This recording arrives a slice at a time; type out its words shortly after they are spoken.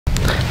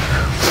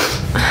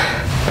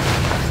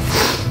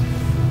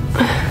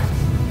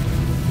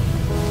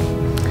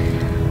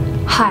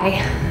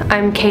Hi,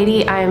 I'm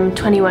Caitie, I'm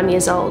 21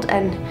 years old,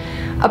 and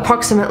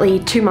approximately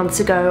 2 months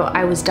ago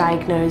I was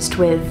diagnosed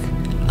with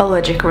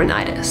allergic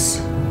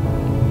rhinitis.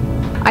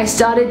 I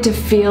started to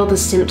feel the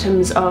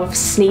symptoms of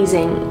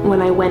sneezing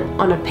when I went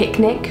on a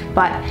picnic,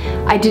 but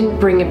I didn't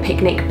bring a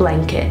picnic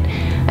blanket,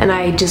 and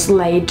I just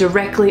lay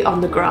directly on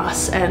the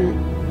grass, and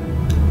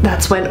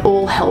that's when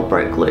all hell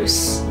broke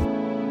loose.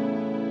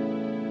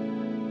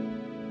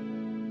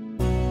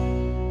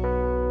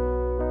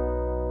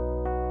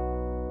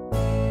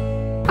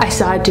 I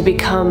started to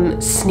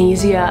become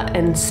sneezier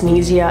and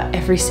sneezier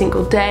every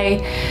single day.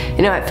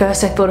 You know, at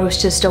first I thought it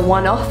was just a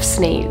one-off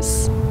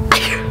sneeze,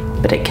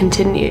 but it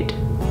continued.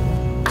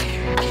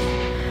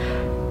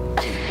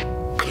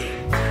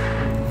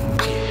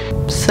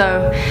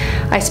 So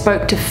I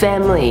spoke to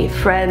family,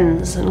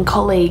 friends and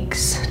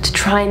colleagues to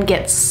try and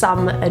get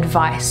some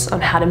advice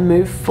on how to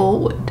move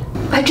forward.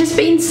 I've just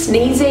been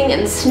sneezing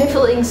and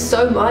sniffling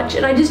so much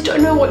and I just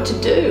don't know what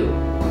to do.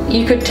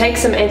 You could take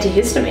some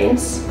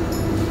antihistamines.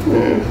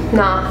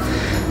 Nah,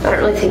 I don't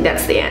really think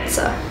that's the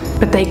answer.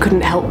 But they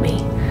couldn't help me,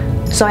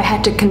 so I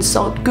had to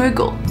consult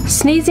Google.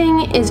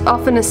 Sneezing is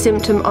often a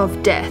symptom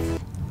of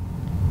death.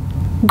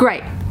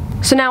 Great.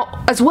 So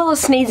now, as well as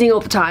sneezing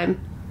all the time,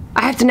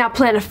 I have to now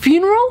plan a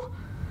funeral?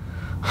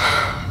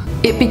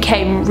 It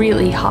became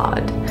really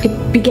hard.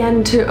 It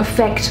began to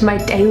affect my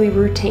daily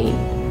routine.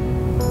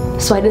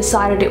 So I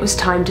decided it was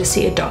time to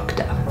see a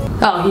doctor.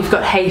 Oh, you've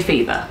got hay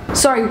fever.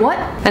 Sorry, what?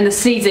 And the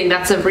sneezing,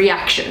 that's a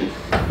reaction.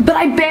 But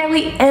I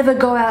barely ever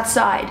go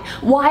outside.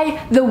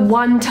 Why the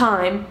one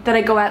time that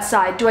I go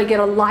outside do I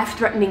get a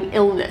life-threatening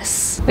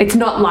illness? It's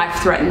not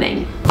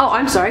life-threatening. Oh,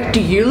 I'm sorry,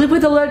 do you live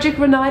with allergic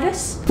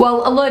rhinitis?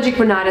 Well, allergic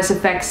rhinitis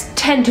affects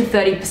 10 to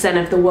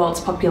 30% of the world's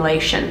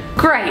population.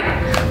 Great,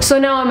 so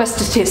now I'm a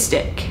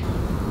statistic.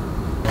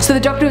 So the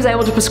doctor was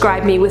able to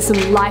prescribe me with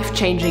some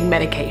life-changing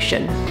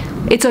medication.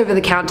 It's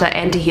over-the-counter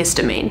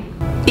antihistamine.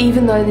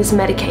 Even though this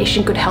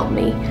medication could help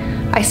me,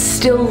 I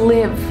still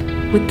live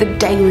with the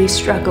daily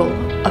struggle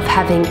of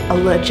having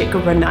allergic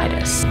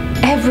rhinitis.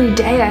 Every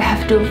day I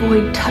have to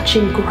avoid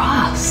touching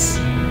grass.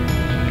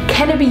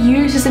 Can it be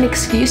used as an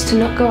excuse to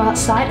not go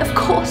outside? Of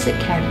course it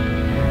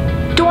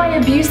can. Do I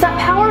abuse that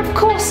power? Of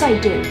course I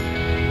do.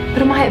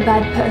 But am I a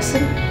bad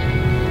person?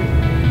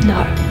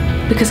 No,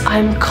 because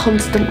I'm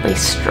constantly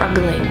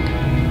struggling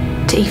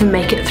to even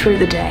make it through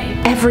the day.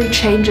 Every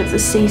change of the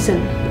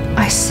season,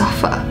 I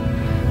suffer.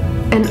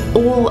 And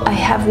all I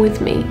have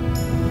with me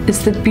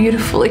is the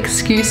beautiful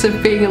excuse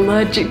of being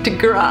allergic to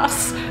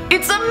grass.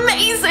 It's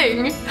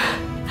amazing!